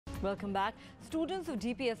Welcome back. Students of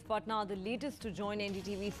DPS Patna are the latest to join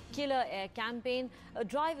NDTV's Killerair campaign, a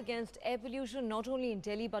drive against air pollution not only in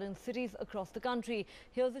Delhi but in cities across the country.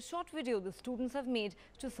 Here's a short video the students have made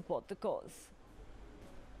to support the cause.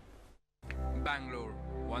 Bangalore,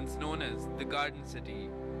 once known as the Garden City,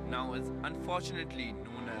 now is unfortunately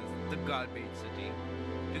known as the Garbage City.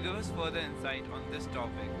 To give us further insight on this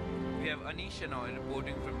topic, we have Anish Shenoy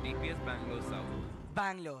reporting from DPS Bangalore South.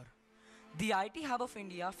 Bangalore. The IT hub of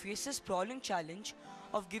India faces sprawling challenge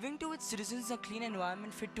of giving to its citizens a clean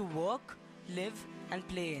environment fit to work, live and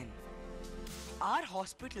play in. Our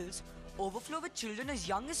hospitals overflow with children as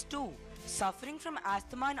young as 2 suffering from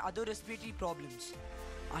asthma and other respiratory problems.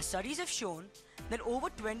 Our studies have shown that over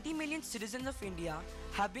 20 million citizens of India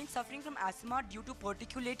have been suffering from asthma due to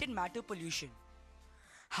particulated matter pollution.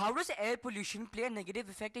 How does air pollution play a negative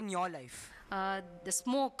effect in your life? The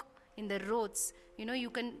smoke in the roads, you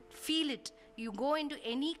can feel it. You go into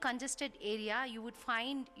any congested area, you would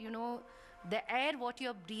find, the air what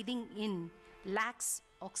you're breathing in lacks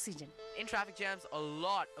oxygen. In traffic jams, a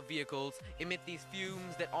lot of vehicles emit these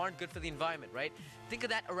fumes that aren't good for the environment, right? Think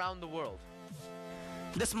of that around the world.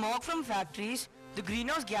 The smog from factories, the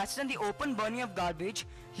greenhouse gases and the open burning of garbage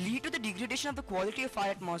lead to the degradation of the quality of our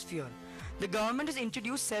atmosphere. The government has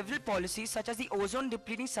introduced several policies such as the ozone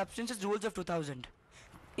depleting substances rules of 2000.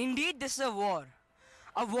 Indeed, this is a war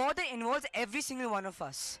that involves every single one of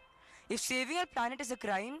us. If saving our planet is a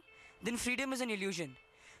crime, then freedom is an illusion.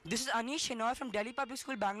 This is Anish Shenoy from Delhi Public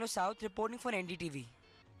School, Bangalore South, reporting for NDTV.